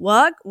 wolf,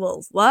 work,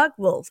 wolf, work,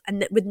 wolf,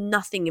 and with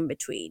nothing in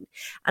between.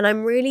 And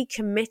I'm really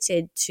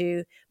committed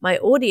to my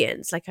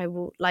audience. I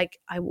will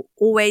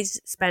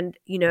always spend,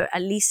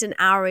 at least an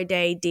hour a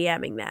day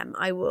DMing them.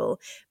 I will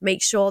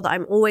make sure that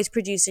I'm always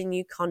producing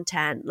new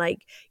content,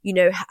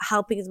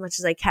 helping as much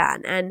as I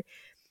can. And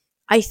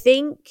I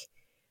think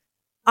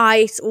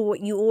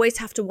you always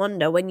have to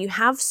wonder, when you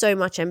have so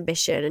much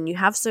ambition and you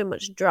have so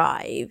much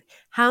drive,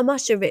 how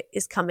much of it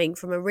is coming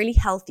from a really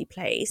healthy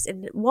place,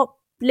 and what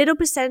little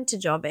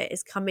percentage of it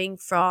is coming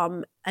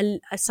from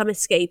some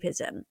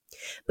escapism.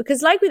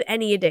 Because like with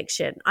any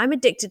addiction, I'm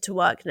addicted to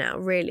work now,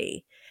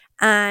 really.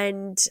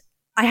 And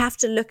I have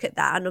to look at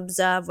that and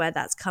observe where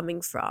that's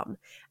coming from.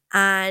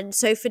 And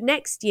so for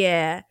next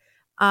year,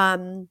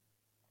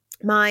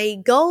 my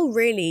goal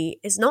really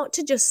is not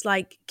to just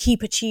like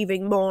keep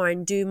achieving more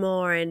and do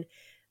more and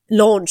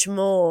launch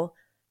more,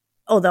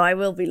 although I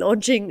will be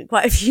launching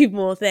quite a few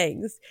more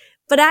things,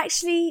 but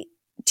actually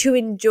to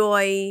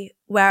enjoy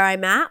where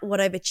I'm at,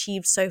 what I've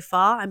achieved so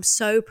far. I'm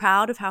so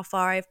proud of how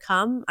far I've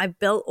come. I've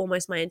built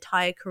almost my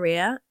entire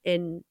career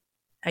in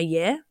a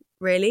year,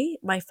 really.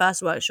 My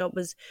first workshop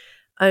was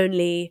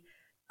only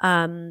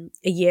a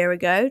year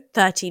ago,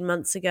 13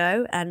 months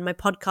ago. And my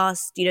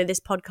podcast, this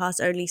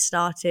podcast only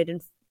started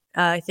and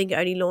I think it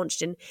only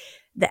launched in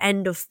the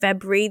end of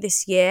February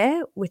this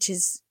year, which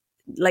is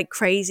like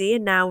crazy.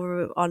 And now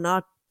we're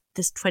on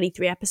this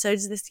 23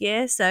 episodes this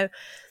year. So,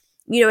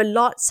 a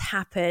lot's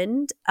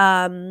happened.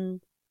 And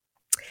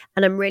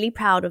I'm really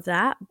proud of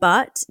that.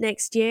 But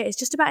next year is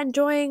just about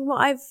enjoying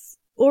what I've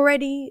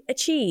already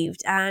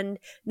achieved and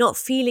not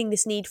feeling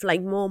this need for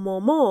like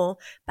more,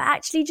 but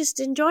actually just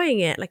enjoying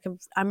it. Like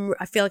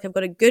I feel like I've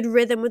got a good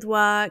rhythm with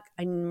work.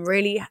 I'm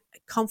really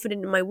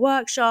confident in my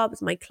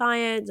workshops, my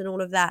clients and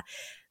all of that,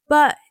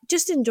 but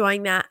just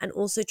enjoying that and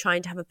also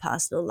trying to have a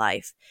personal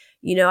life.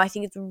 I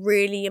think it's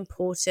really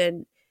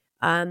important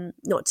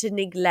not to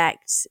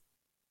neglect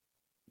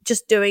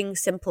just doing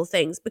simple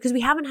things because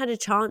we haven't had a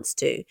chance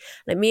to.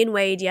 Like me and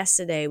Wade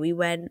yesterday, we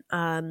went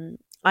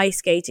ice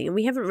skating and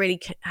we haven't really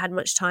had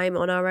much time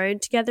on our own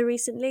together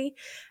recently.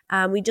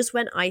 We just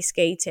went ice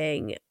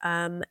skating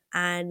and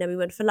then we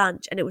went for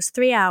lunch and it was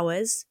 3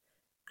 hours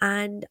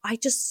and I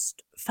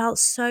just felt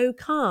so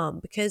calm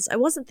because I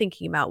wasn't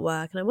thinking about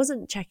work and I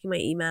wasn't checking my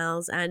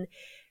emails and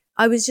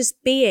I was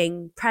just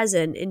being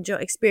present,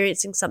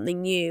 experiencing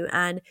something new.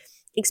 And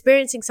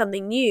experiencing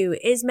something new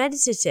is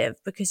meditative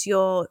because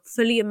you're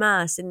fully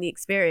immersed in the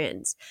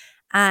experience.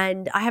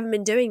 And I haven't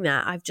been doing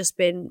that. I've just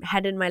been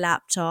head in my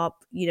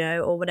laptop,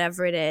 or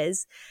whatever it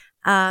is.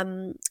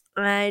 And,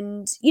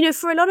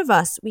 for a lot of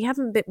us, we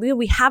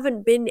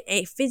haven't been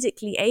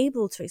physically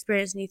able to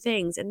experience new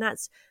things. And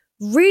that's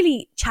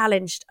really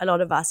challenged a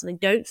lot of us. And I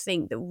don't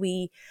think that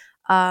we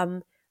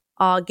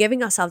are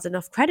giving ourselves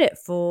enough credit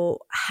for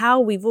how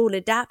we've all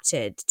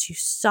adapted to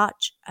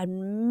such a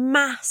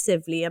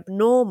massively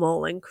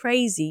abnormal and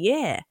crazy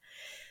year.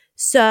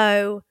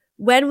 So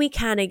when we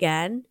can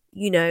again,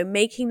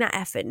 making that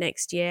effort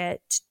next year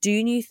to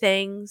do new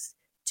things,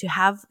 to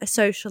have a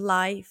social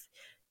life,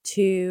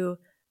 to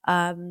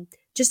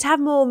just have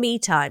more me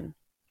time,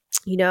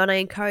 and I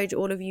encourage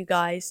all of you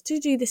guys to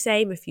do the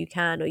same if you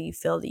can or you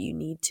feel that you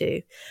need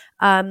to.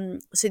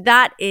 So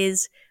that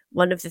is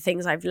one of the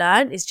things I've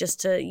learned is just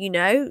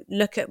to,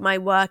 look at my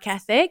work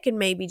ethic and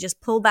maybe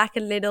just pull back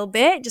a little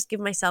bit, just give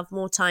myself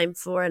more time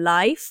for a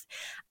life.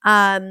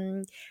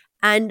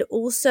 And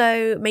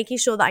also making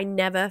sure that I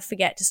never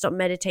forget to stop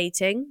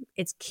meditating.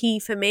 It's key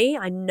for me.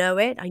 I know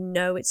it. I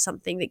know it's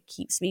something that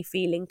keeps me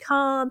feeling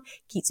calm,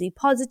 keeps me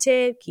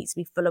positive, keeps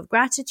me full of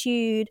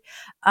gratitude.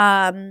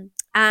 And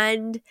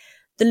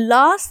the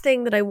last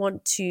thing that I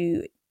want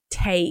to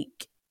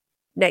take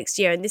next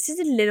year, and this is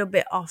a little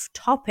bit off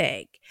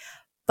topic,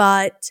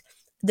 but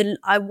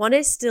I want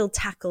to still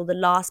tackle the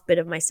last bit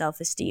of my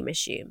self-esteem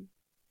issue.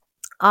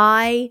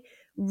 I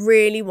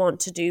really want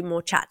to do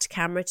more chat to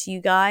camera to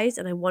you guys,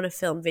 and I want to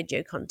film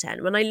video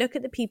content. When I look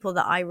at the people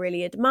that I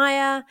really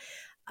admire,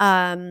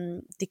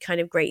 the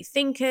kind of great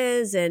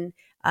thinkers and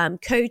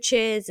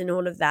coaches and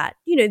all of that,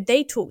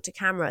 they talk to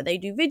camera, they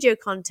do video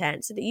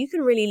content so that you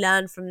can really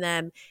learn from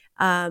them,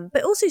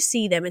 but also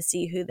see them and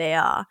see who they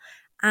are.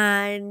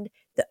 And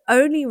the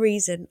only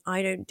reason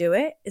I don't do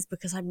it is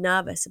because I'm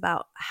nervous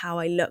about how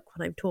I look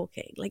when I'm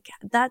talking. Like,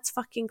 that's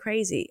fucking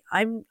crazy.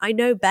 I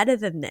know better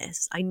than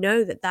this. I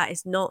know that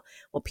is not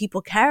what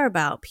people care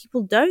about.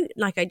 People don't,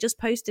 like I just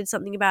posted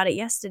something about it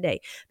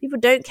yesterday. People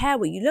don't care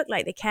what you look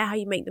like. They care how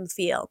you make them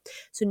feel.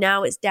 So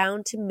now it's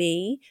down to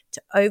me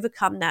to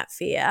overcome that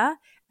fear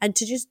and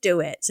to just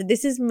do it. So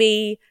this is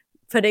me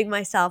putting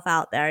myself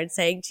out there and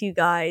saying to you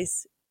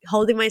guys,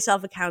 holding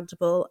myself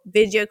accountable.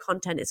 Video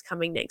content is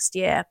coming next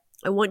year.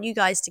 I want you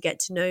guys to get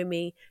to know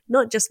me,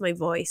 not just my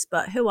voice,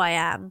 but who I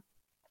am,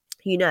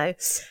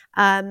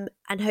 and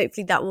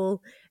hopefully that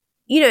will,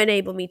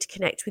 enable me to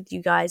connect with you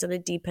guys on a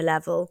deeper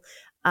level.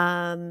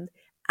 And,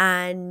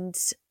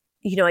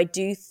 I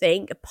do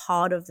think a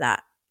part of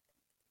that,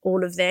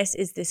 all of this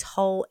is this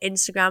whole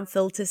Instagram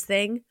filters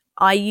thing.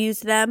 I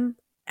use them.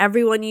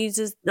 Everyone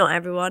uses, not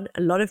everyone,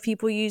 a lot of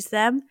people use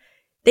them.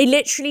 They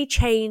literally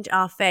change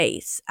our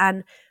face.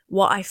 And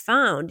what I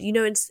found,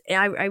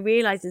 I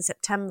realized in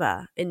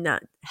September, in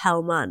that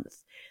hell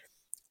month,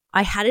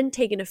 I hadn't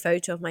taken a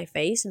photo of my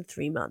face in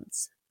 3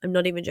 months. I'm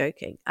not even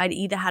joking. I'd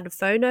either had a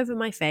phone over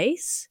my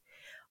face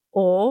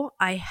or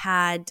I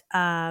had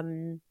a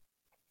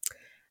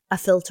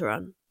filter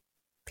on.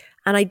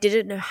 And I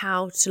didn't know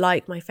how to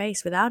like my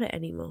face without it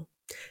anymore.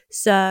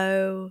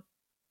 So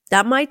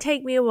That might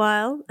take me a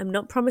while. I'm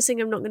not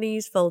promising I'm not going to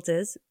use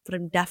filters, but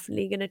I'm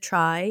definitely going to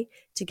try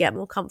to get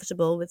more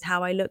comfortable with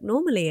how I look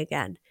normally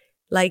again.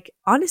 Like,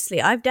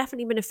 honestly, I've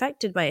definitely been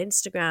affected by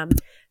Instagram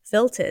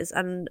filters,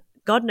 and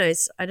God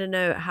knows, I don't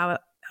know how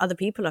other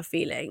people are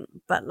feeling,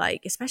 but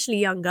like, especially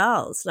young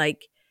girls,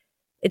 like,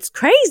 it's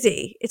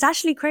crazy. It's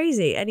actually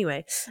crazy.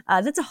 Anyway,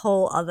 that's a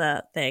whole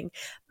other thing.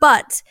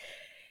 But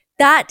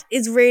that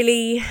is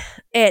really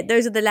it.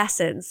 Those are the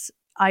lessons.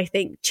 I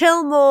think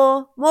chill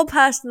more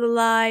personal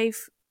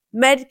life,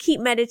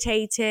 keep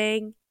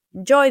meditating,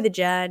 enjoy the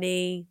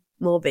journey,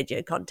 more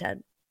video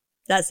content.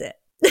 That's it.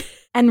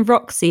 And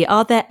Roxy,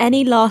 are there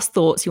any last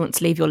thoughts you want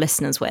to leave your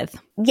listeners with?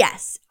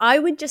 Yes, I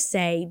would just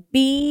say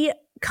be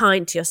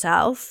kind to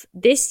yourself.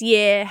 This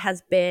year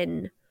has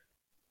been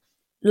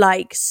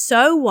like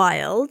so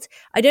wild.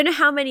 I don't know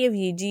how many of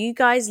you, do you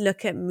guys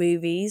look at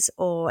movies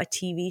or a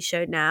TV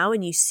show now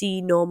and you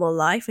see normal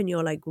life and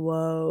you're like,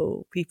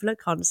 whoa, people at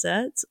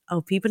concerts,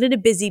 oh, people in a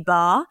busy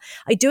bar.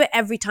 I do it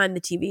every time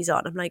the TV's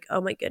on. I'm like,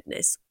 oh my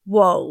goodness,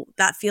 whoa,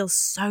 that feels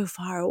so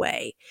far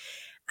away.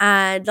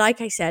 And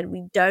like I said,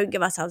 we don't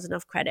give ourselves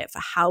enough credit for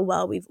how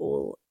well we've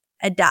all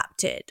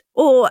adapted,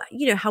 or,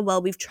 you know, how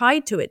well we've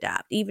tried to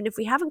adapt, even if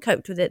we haven't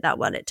coped with it that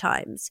well at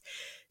times.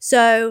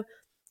 So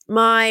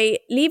my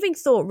leaving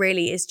thought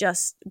really is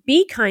just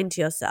be kind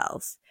to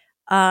yourself.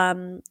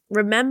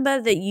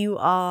 Remember that you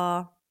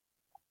are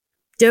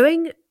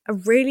doing a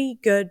really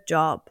good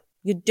job.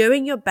 You're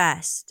doing your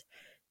best.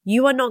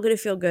 You are not going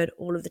to feel good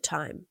all of the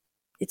time.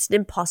 It's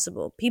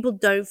impossible. People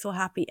don't feel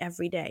happy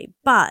every day.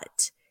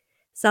 But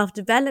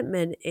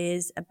self-development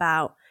is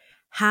about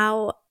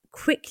how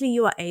quickly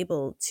you are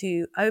able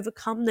to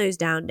overcome those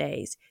down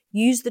days,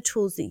 use the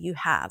tools that you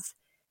have,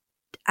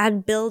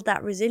 and build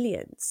that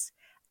resilience.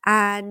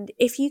 And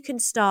if you can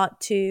start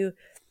to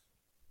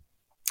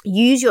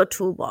use your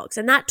toolbox,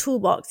 and that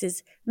toolbox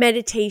is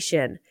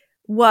meditation,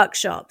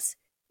 workshops,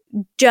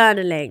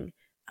 journaling,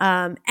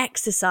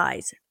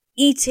 exercise,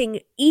 eating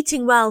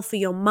well for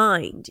your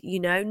mind, you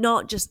know,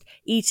 not just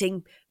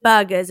eating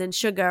burgers and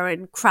sugar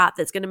and crap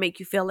that's going to make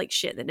you feel like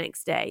shit the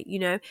next day, you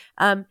know,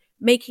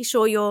 making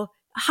sure you're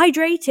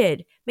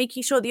hydrated,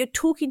 making sure that you're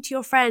talking to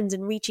your friends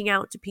and reaching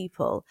out to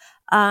people.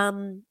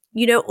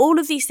 You know, all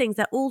of these things,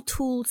 they're all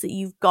tools that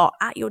you've got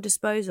at your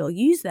disposal.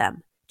 Use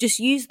them. Just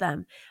use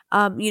them.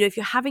 You know, if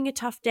you're having a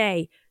tough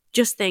day,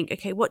 just think,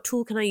 okay, what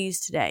tool can I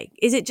use today?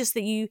 Is it just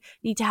that you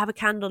need to have a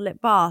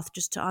candlelit bath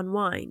just to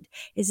unwind?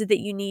 Is it that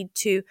you need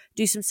to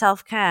do some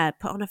self-care,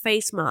 put on a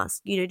face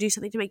mask, you know, do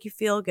something to make you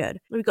feel good?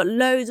 We've got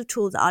loads of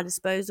tools at our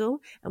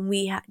disposal, and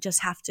we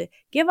just have to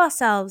give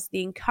ourselves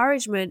the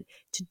encouragement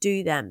to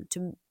do them,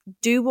 to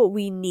do what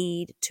we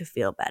need to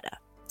feel better.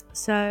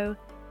 So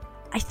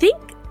I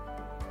think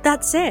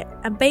that's it.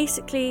 And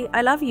basically,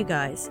 I love you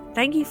guys.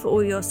 Thank you for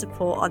all your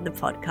support on the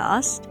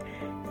podcast.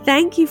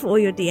 Thank you for all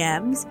your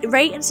DMs.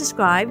 Rate and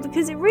subscribe,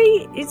 because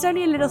it's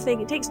only a little thing.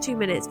 It takes 2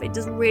 minutes, but it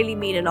doesn't really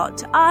mean a lot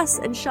to us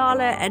and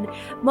Charlotte and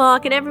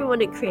Mark and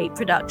everyone at Create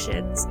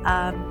Productions.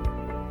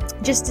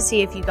 Just to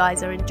see if you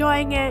guys are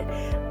enjoying it.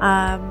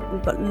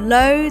 We've got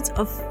loads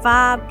of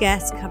fab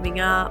guests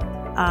coming up.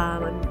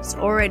 I'm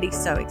already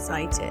so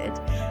excited.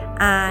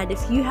 And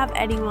if you have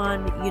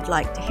anyone you'd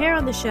like to hear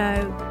on the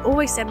show,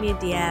 always send me a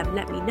DM,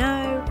 let me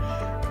know.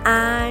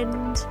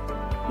 And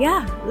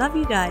yeah, love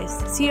you guys.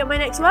 See you at my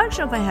next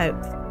workshop, I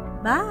hope.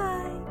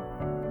 Bye.